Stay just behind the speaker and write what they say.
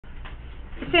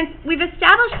since we've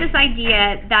established this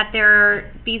idea that there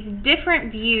are these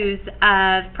different views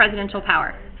of presidential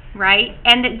power, right?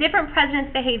 And that different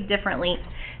presidents behave differently.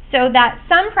 So that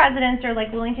some presidents are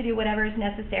like willing to do whatever is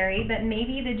necessary, but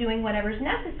maybe they're doing whatever is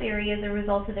necessary as a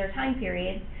result of their time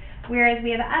period. Whereas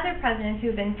we have other presidents who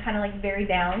have been kind of like very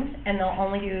bound, and they'll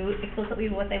only do explicitly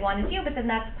what they want to do, but then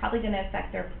that's probably going to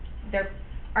affect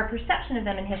our perception of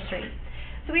them in history.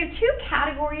 So we have two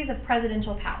categories of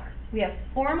presidential power. We have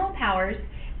formal powers.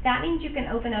 That means you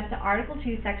can open up to Article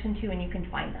 2, Section 2, and you can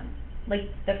find them. Like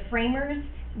the framers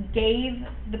gave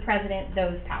the president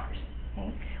those powers.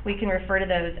 Okay? We can refer to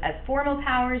those as formal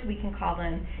powers. We can call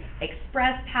them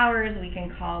express powers. We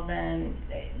can call them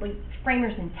like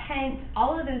framers' intent,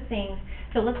 all of those things.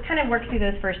 So let's kind of work through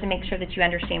those first and make sure that you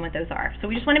understand what those are. So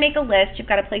we just want to make a list. You've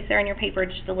got a place there in your paper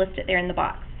just to list it there in the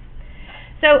box.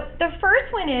 So the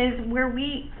first one is where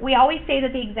we always say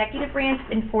that the executive branch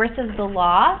enforces the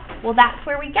law. Well, that's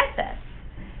where we get this.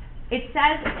 It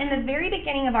says in the very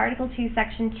beginning of Article 2,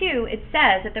 Section 2, it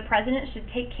says that the president should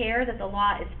take care that the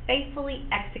law is faithfully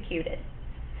executed.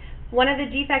 One of the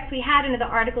defects we had under the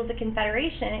Articles of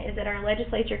Confederation is that our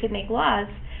legislature could make laws,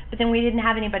 but then we didn't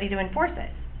have anybody to enforce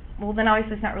it. Well, then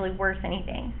obviously it's not really worth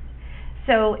anything.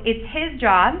 So it's his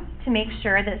job to make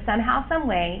sure that somehow, some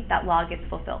way, that law gets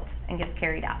fulfilled and gets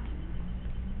carried out.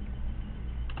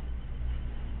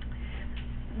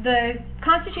 The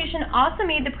Constitution also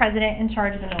made the president in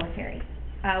charge of the military.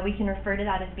 We can refer to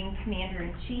that as being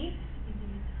commander-in-chief.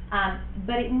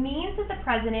 But it means that the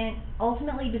president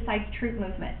ultimately decides troop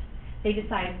movement. They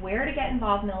decide where to get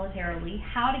involved militarily,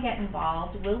 how to get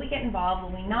involved, will we get involved,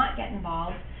 will we not get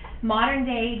involved. Modern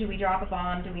day, do we drop a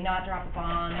bomb, do we not drop a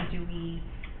bomb, do we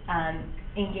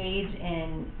engage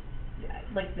in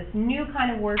like this new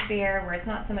kind of warfare where it's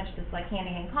not so much just like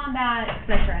hand-to-hand combat,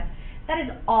 etc. That is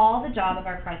all the job of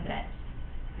our president.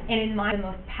 And in my the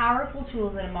most powerful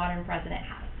tools that a modern president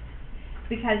has.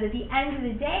 Because at the end of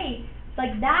the day,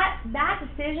 like that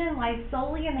decision lies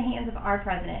solely in the hands of our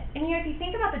president. And you know, if you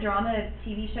think about the drama of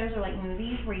TV shows or like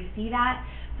movies where you see that,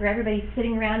 where everybody's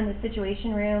sitting around in the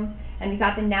Situation Room, and you've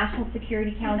got the National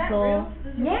Security Council.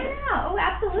 Yeah, oh,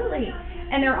 absolutely.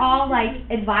 And they're all like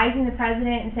advising the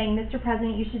president and saying, Mr.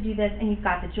 President, you should do this. And you've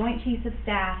got the Joint Chiefs of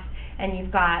Staff, and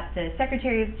you've got the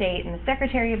Secretary of State, and the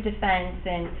Secretary of Defense,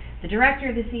 and the Director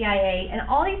of the CIA, and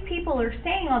all these people are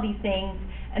saying all these things,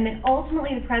 and then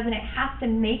ultimately the president has to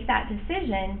make that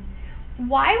decision.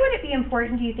 Why would it be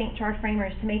important, do you think, to our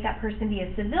framers to make that person be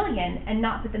a civilian and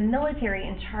not put the military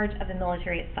in charge of the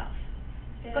military itself?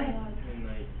 Yeah, go ahead.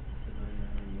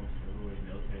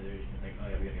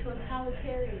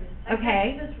 Totalitarian.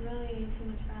 Okay. That's really too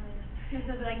much power. Because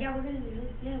they'll be like, yeah, we're going to do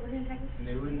this. Yeah, we're going to take this. And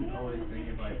they wouldn't always think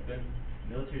of like the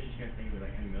military's just going to think of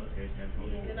like any military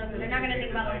standpoint. Yeah, they're not going to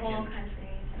think about the whole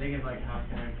country. Think of like how it's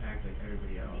going to impact like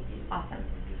everybody else. Awesome.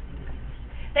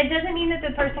 That doesn't mean that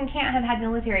the person can't have had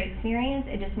military experience.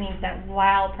 It just means that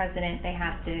while president, they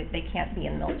can't be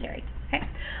in the military. Okay.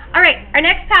 All right. Our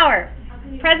next power.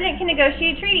 President can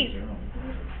negotiate treaties.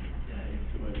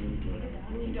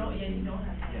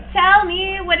 Tell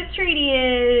me what a treaty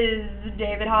is,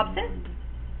 David Hobson.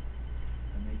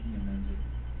 Making amends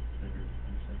with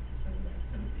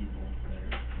several people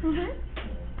that are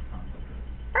conflict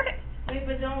with. Perfect. Wait,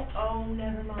 but don't, oh,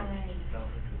 never mind.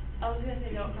 I was going to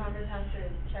say, don't Congress have to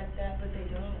check that, but they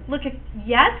don't. Look,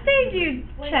 yes, they do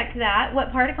check that.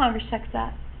 What part of Congress checks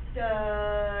that?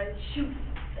 Shoot.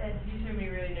 You should be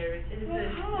really nervous. It is the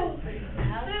Senate.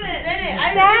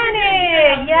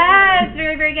 Yes,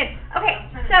 very, very good. Okay,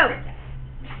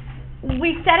 so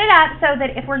we set it up so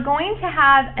that if we're going to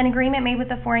have an agreement made with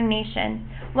a foreign nation,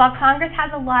 while Congress has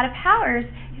a lot of powers,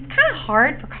 it's kind of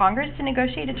hard for Congress to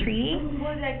negotiate a treaty.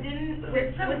 Well, that didn't,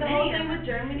 with the whole thing with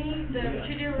Germany, the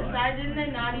Treaty of Versailles, didn't they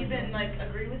not even, like,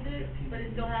 agree with it, but it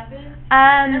still happened?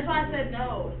 That's why I said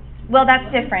no. Well, that's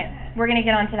different. We're going to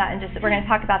get onto that we're going to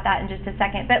talk about that in just a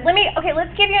second. But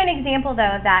let's give you an example,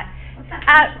 though, of that.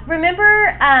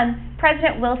 Remember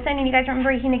President Wilson, and you guys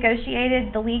remember he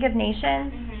negotiated the League of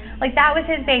Nations? Mm-hmm. Like, that was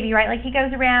his baby, right? Like, he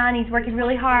goes around, he's working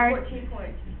really hard. 14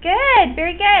 points. Good,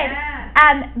 very good.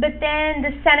 Yeah. But then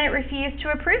the Senate refused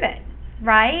to approve it,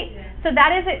 right? Yeah. So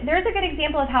there's a good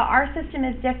example of how our system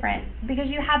is different, because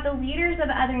you have the leaders of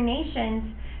other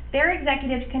nations. Their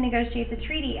executives can negotiate the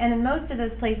treaty, and in most of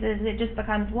those places, it just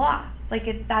becomes law. Like,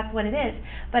 that's what it is.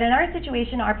 But in our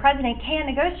situation, our president can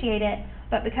negotiate it,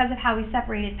 but because of how we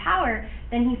separated power,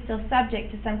 then he's still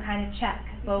subject to some kind of check.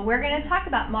 Well, we're going to talk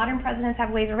about modern presidents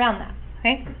have ways around that,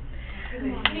 okay?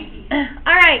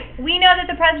 All right, we know that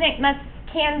the president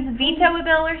can veto a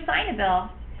bill or sign a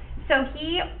bill. So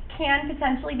he can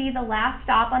potentially be the last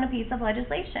stop on a piece of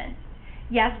legislation.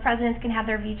 Yes, presidents can have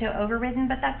their veto overridden,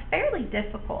 but that's fairly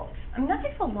difficult. I mean, that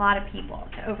takes a lot of people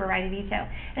to override a veto.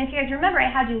 And if you guys remember, I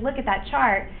had you look at that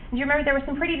chart, and you remember there were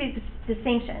some pretty big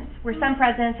distinctions, where some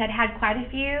presidents had had quite a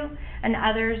few, and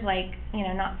others, like, you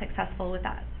know, not successful with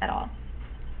that at all.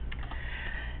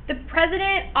 The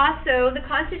president also, the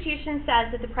Constitution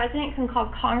says that the president can call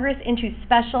Congress into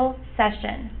special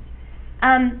session.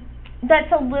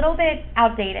 That's a little bit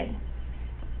outdated.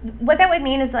 What that would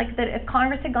mean is like that if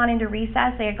Congress had gone into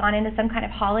recess, they had gone into some kind of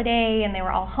holiday and they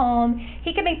were all home,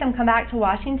 he could make them come back to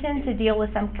Washington to deal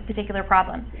with some particular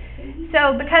problem.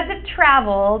 So because of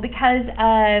travel, because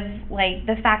of like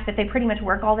the fact that they pretty much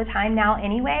work all the time now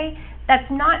anyway, that's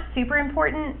not super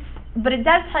important, but it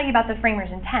does tell you about the framers'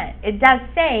 intent. It does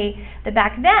say that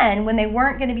back then, when they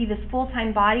weren't going to be this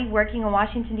full-time body working in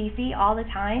Washington, D.C. all the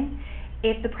time,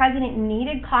 if the president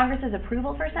needed Congress's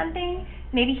approval for something,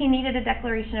 maybe he needed a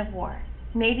declaration of war.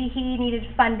 Maybe he needed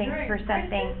funding for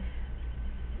something.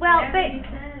 Well, but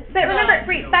remember,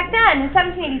 back then in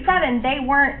 1787, they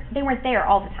weren't there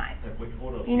all the time.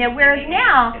 You know, whereas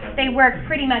now they work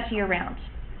pretty much year round.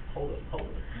 All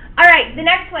right, the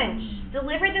next one,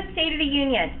 deliver the State of the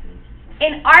Union.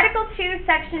 In Article 2,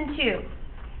 Section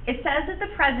 2, it says that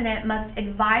the president must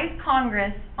advise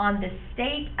Congress on the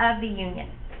state of the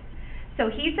Union. So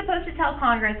he's supposed to tell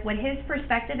Congress what his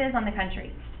perspective is on the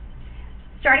country.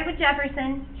 Starting with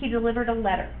Jefferson, he delivered a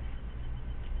letter.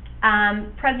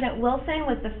 President Wilson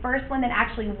was the first one that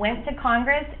actually went to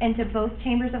Congress, and to both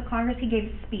chambers of Congress he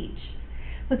gave a speech.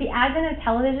 With the advent of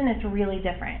television, it's really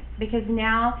different, because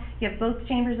now you have both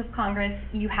chambers of Congress,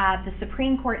 you have the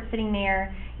Supreme Court sitting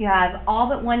there, you have all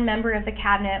but one member of the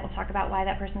cabinet, we'll talk about why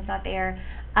that person's not there,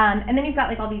 and then you've got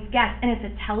like all these guests, and it's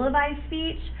a televised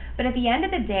speech. But at the end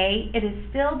of the day, it is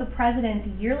still the president's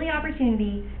yearly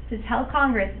opportunity to tell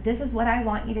Congress, this is what I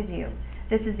want you to do.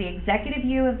 This is the executive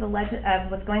view of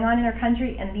what's going on in our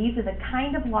country, and these are the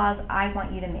kind of laws I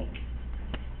want you to make.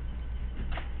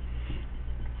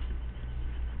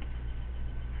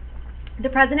 The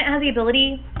president has the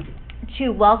ability to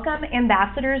welcome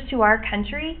ambassadors to our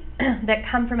country that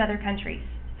come from other countries.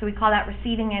 So we call that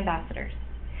receiving ambassadors.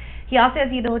 He also has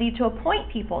the ability to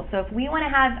appoint people. So if we want to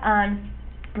have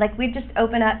like we've just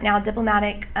opened up now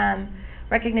diplomatic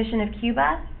recognition of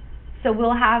Cuba, so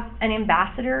we'll have an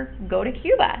ambassador go to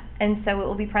Cuba, and so it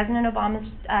will be President Obama's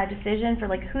decision for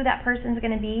like who that person's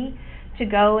going to be to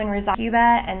go and reside in Cuba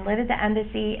and live at the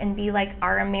embassy and be like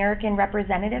our American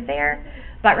representative there.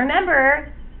 But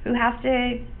remember, who has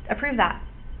to approve that?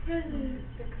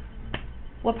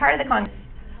 What part of the Congress?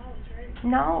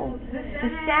 No, the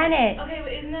Senate. Okay,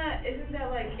 but isn't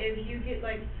that like if you get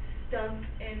like stuck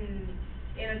in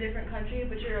a different country,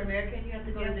 but you're American, you have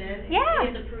to go to them. Yeah. You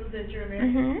have to prove that you're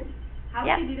American. How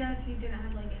would you do that if you didn't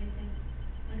have like anything,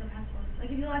 like a passport? Like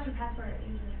if you lost your passport,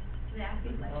 do they ask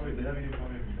you like?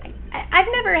 I've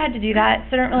never had to do that,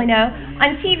 so I don't really know. On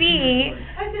TV,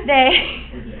 I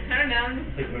don't know.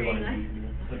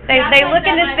 they look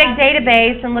in this big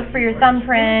database and look for your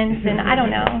thumbprints, and I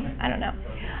don't know.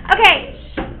 Okay,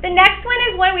 the next one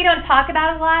is one we don't talk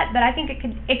about a lot, but I think it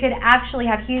could actually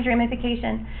have huge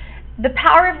ramifications. The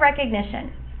power of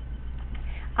recognition.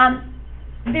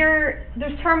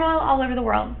 There's turmoil all over the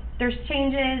world. There's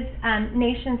changes,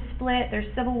 nations split,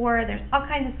 there's civil war, there's all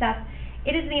kinds of stuff.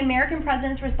 It is the American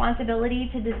president's responsibility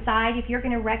to decide if you're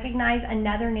going to recognize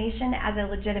another nation as a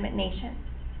legitimate nation.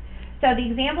 So the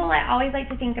example I always like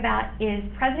to think about is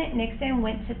President Nixon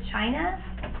went to China.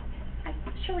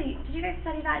 Actually, did you guys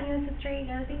study that in U.S. history?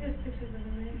 Yeah, I think there's pictures of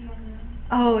them.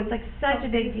 Oh, it's like such a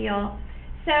big deal.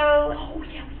 So. Oh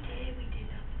yeah, we did.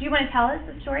 Do you want to tell us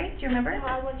the story? Do you remember? No,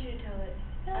 I want you to tell it.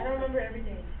 I don't remember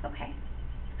everything. Okay.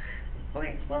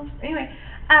 Well, anyway,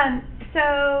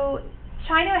 so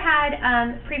China had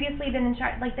previously been in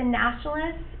charge, like the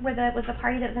nationalists was the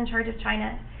party that was in charge of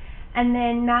China, and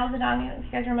then Mao Zedong. If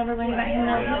you guys remember learning about him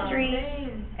in history,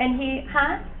 and he,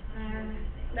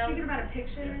 Thinking about a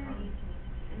picture.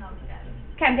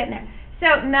 Okay, I'm getting there.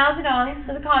 So Mao Zedong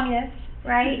was a communist,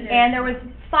 right? And there was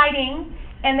fighting,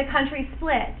 and the country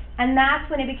split, and that's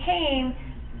when it became,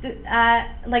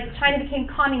 like China became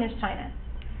communist China.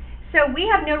 So we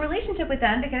have no relationship with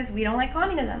them because we don't like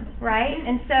communism, right?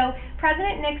 And so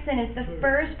President Nixon is the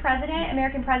first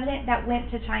American president that went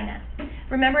to China.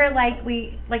 Remember,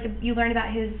 you learned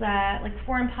about his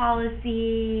foreign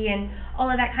policy and all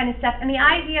of that kind of stuff. And the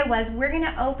idea was we're going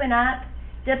to open up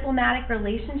diplomatic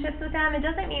relationships with them. It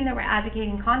doesn't mean that we're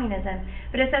advocating communism,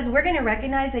 but it says we're going to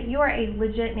recognize that you are a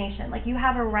legit nation. Like, you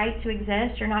have a right to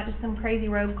exist. You're not just some crazy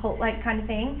rogue cult-like kind of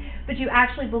thing, but you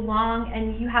actually belong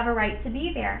and you have a right to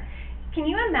be there. Can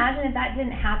you imagine if that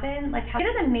didn't happen? Like, it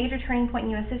is a major turning point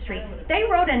in U.S. history. They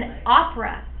wrote an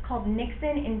opera called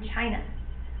Nixon in China.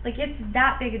 Like, it's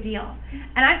that big a deal.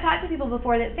 And I've talked to people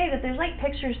before that say that there's, like,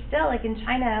 pictures still, like, in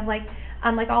China of,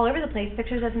 like all over the place,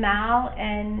 pictures of Mao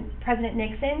and President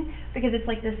Nixon, because it's,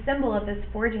 like, this symbol of this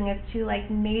forging of two, like,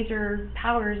 major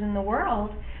powers in the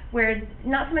world, where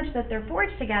not so much that they're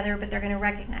forged together, but they're going to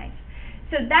recognize.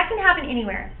 So that can happen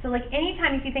anywhere. So, like,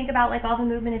 anytime, if you think about, like, all the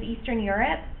movement of Eastern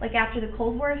Europe, like, after the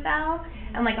Cold War fell,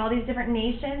 and, like, all these different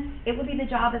nations, it would be the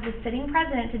job of the sitting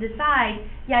president to decide,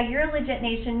 yeah, you're a legit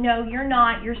nation, no, you're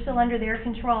not, you're still under their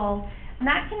control. And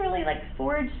that can really, like,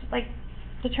 forge, like,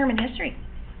 determine history.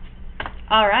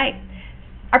 All right.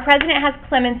 Our president has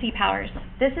clemency powers.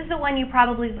 This is the one you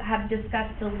probably have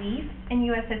discussed the least in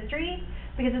U.S. history,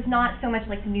 because it's not so much,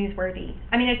 like, newsworthy.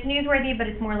 I mean, it's newsworthy, but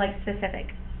it's more, like,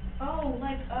 specific. Oh,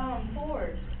 like,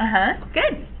 Ford. Uh-huh.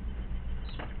 Good.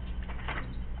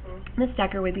 Miss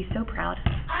Decker would be so proud.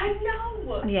 I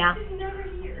know! Yeah. She's never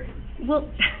here. Well,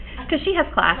 because she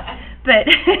has class. But,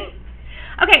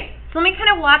 okay, so let me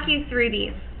kind of walk you through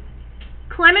these.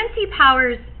 Clemency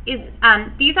powers is,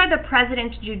 these are the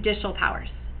president's judicial powers.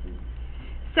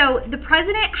 So the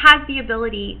president has the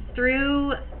ability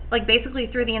through, like, basically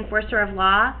through the enforcer of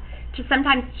law, to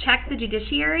sometimes check the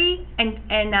judiciary and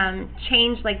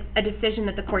change, like, a decision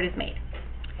that the court has made.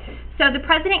 So the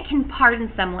president can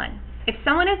pardon someone. If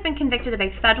someone has been convicted of a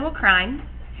federal crime,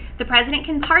 the president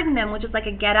can pardon them, which is like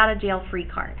a get-out-of-jail-free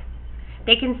card.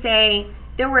 They can say,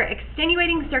 there were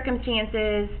extenuating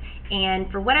circumstances,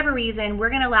 and for whatever reason, we're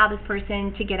going to allow this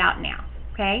person to get out now,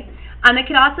 okay? It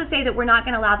could also say that we're not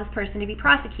going to allow this person to be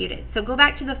prosecuted. So go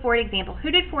back to the Ford example.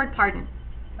 Who did Ford pardon?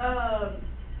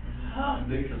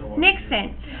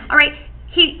 Nixon. All right.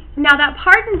 Now that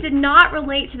pardon did not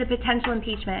relate to the potential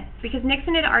impeachment because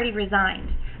Nixon had already resigned.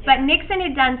 But Nixon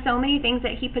had done so many things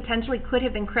that he potentially could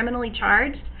have been criminally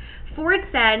charged. Ford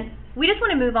said, we just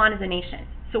want to move on as a nation.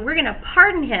 So we're going to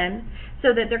pardon him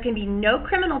so that there can be no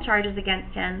criminal charges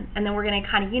against him, and then we're going to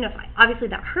kind of unify. Obviously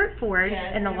that hurt Ford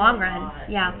in the long run.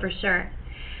 Yeah, for sure.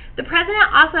 The president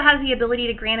also has the ability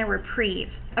to grant a reprieve.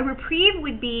 A reprieve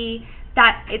would be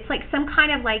that it's like some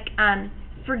kind of like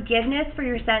forgiveness for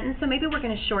your sentence, so maybe we're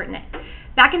going to shorten it.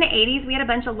 Back in the 80s, we had a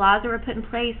bunch of laws that were put in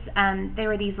place. There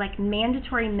were these like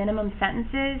mandatory minimum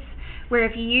sentences where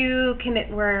if you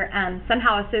were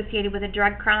somehow associated with a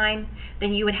drug crime,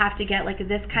 then you would have to get like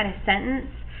this kind of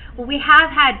sentence. Well, we have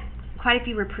had quite a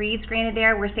few reprieves granted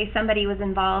there where, say, somebody was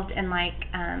involved in like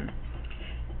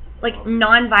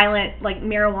non-violent, like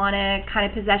marijuana kind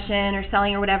of possession or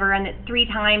selling or whatever, and it 3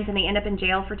 times, and they end up in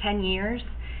jail for 10 years.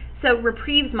 So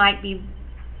reprieves might be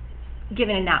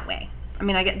given in that way. I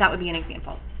mean, that would be an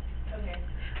example.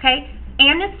 Okay.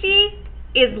 Amnesty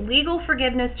is legal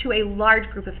forgiveness to a large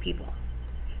group of people.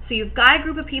 So you've got a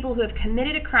group of people who have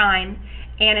committed a crime,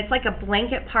 and it's like a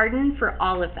blanket pardon for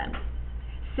all of them.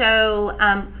 So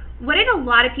what did a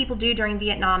lot of people do during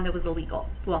Vietnam that was illegal?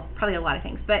 Well, probably a lot of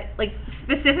things, but like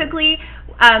specifically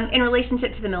in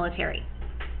relationship to the military.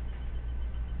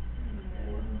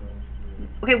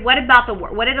 Okay, what about the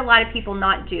war? What did a lot of people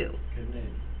not do? Couldn't they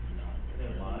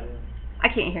not lie? I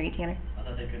can't hear you, Tanner. I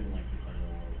thought they couldn't like declare the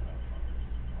war without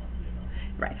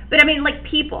Congress. Right, but I mean, like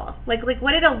people, like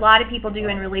what did a lot of people do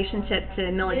in relationship to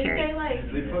the military? They like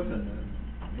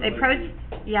They protested.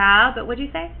 Yeah, but what'd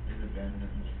you say?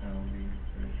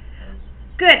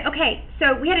 Good. Okay,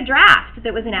 so we had a draft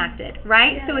that was enacted,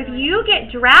 right? So if you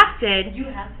get drafted,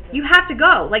 you have to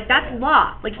go. Like that's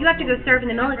law. Like you have to go serve in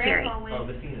the military. Oh,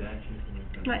 the scene is actually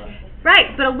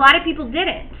Right, but a lot of people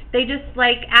didn't. They just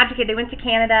like abdicated. They went to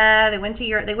Canada, they went to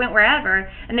Europe, they went wherever,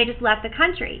 and they just left the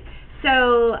country.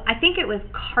 So I think it was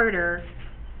Carter.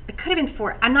 It could have been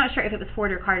Ford. I'm not sure if it was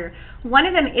Ford or Carter. One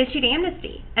of them issued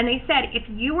amnesty, and they said, if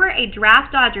you were a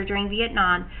draft dodger during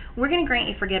Vietnam, we're going to grant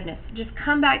you forgiveness. Just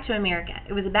come back to America.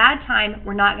 It was a bad time.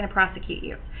 We're not going to prosecute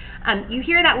you. You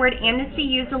hear that word amnesty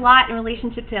used a lot in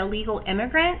relationship to illegal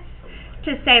immigrants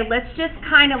to say, let's just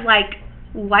kind of like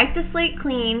wipe the slate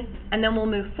clean, and then we'll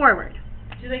move forward.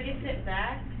 Do they get sent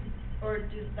back, or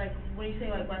just like when you say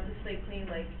like wipe the slate clean,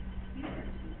 like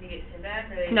you get sent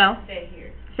back, or they No. stay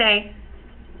here? Say,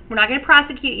 we're not going to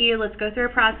prosecute you. Let's go through a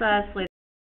process.